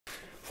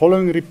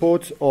Following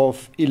reports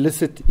of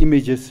illicit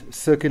images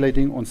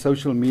circulating on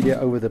social media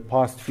over the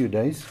past few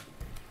days,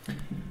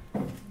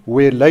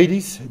 where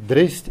ladies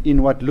dressed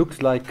in what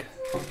looks like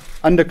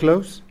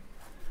underclothes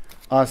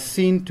are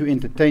seen to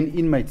entertain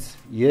inmates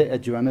here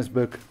at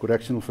Johannesburg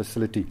Correctional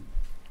Facility.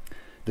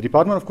 The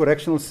Department of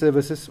Correctional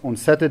Services on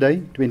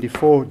Saturday,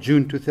 24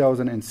 June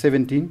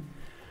 2017,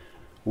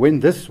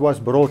 when this was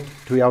brought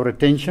to our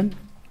attention,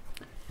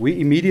 we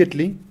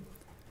immediately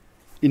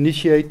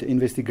initiate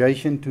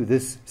investigation to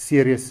this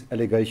serious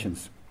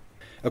allegations.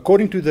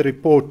 According to the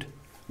report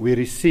we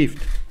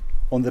received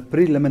on the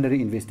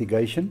preliminary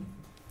investigation,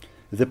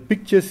 the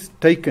pictures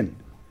taken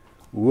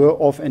were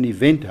of an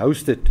event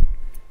hosted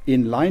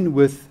in line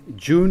with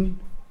June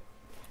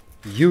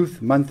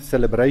Youth Month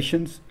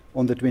celebrations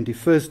on the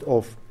 21st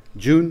of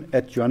June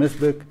at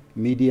Johannesburg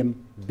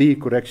Medium B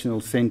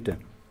Correctional Centre.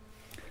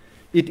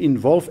 It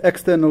involved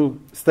external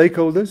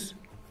stakeholders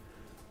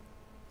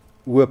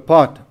who were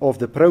part of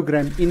the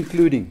program,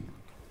 including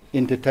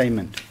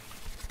entertainment.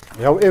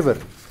 However,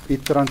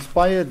 it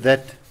transpired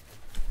that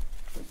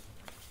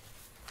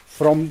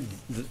from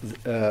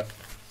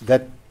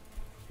that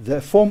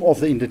the form of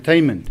the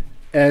entertainment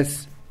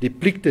as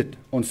depicted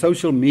on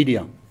social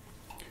media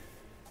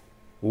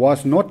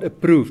was not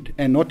approved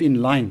and not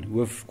in line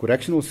with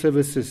Correctional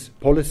Services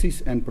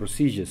policies and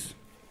procedures,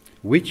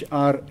 which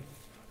are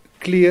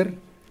clear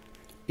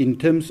in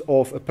terms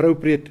of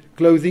appropriate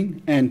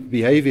clothing and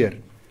behavior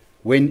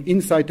when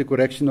inside the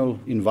correctional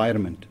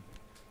environment.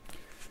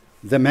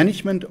 The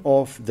management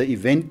of the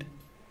event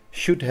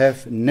should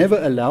have never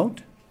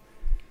allowed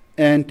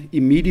and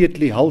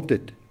immediately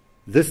halted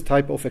this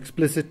type of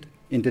explicit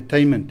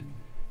entertainment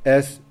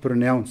as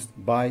pronounced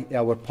by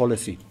our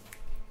policy.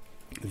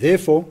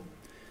 Therefore,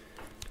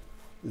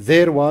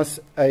 there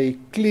was a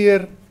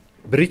clear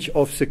breach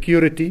of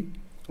security,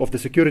 of the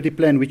security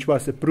plan which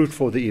was approved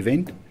for the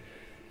event,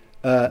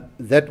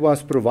 that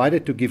was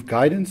provided to give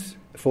guidance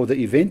for the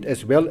event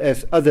as well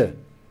as other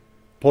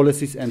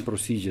policies and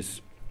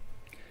procedures.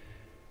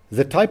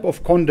 The type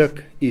of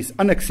conduct is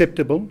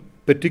unacceptable,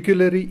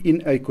 particularly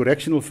in a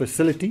correctional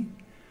facility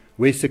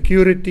where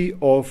security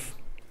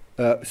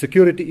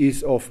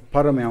is of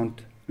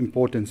paramount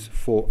importance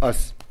for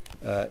us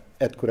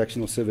at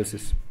Correctional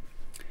Services.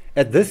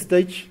 At this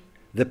stage,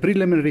 the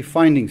preliminary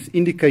findings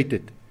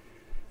indicated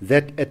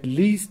that at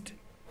least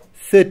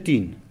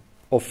 13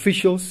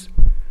 officials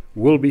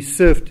will be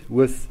served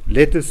with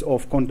letters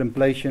of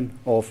contemplation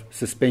of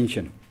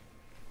suspension.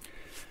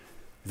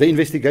 The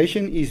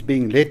investigation is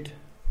being led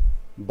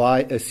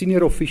by a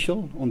senior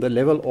official on the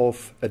level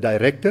of a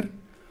director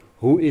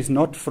who is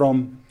not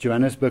from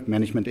Johannesburg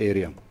management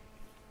area.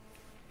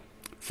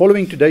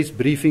 Following today's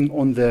briefing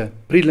on the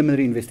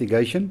preliminary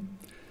investigation,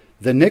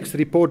 the next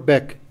report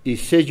back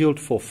is scheduled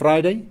for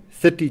Friday,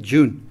 30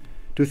 June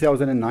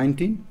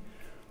 2019,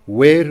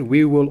 where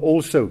we will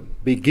also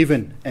be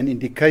given an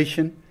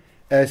indication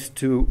as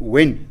to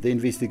when the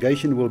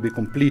investigation will be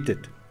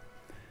completed.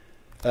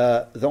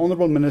 The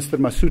Honourable Minister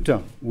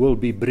Masuta will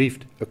be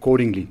briefed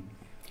accordingly.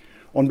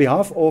 On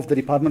behalf of the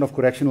Department of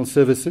Correctional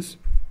Services,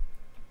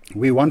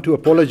 we want to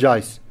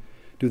apologize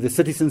to the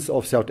citizens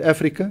of South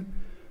Africa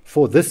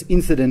for this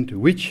incident,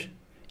 which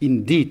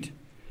indeed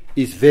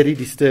is very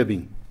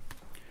disturbing.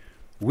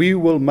 We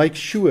will make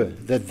sure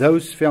that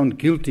those found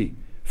guilty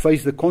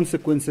face the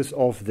consequences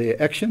of their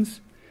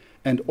actions,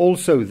 and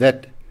also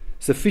that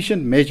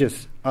sufficient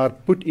measures are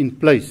put in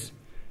place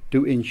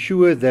to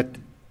ensure that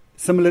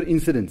similar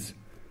incidents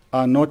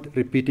are not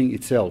repeating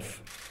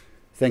itself.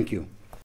 Thank you.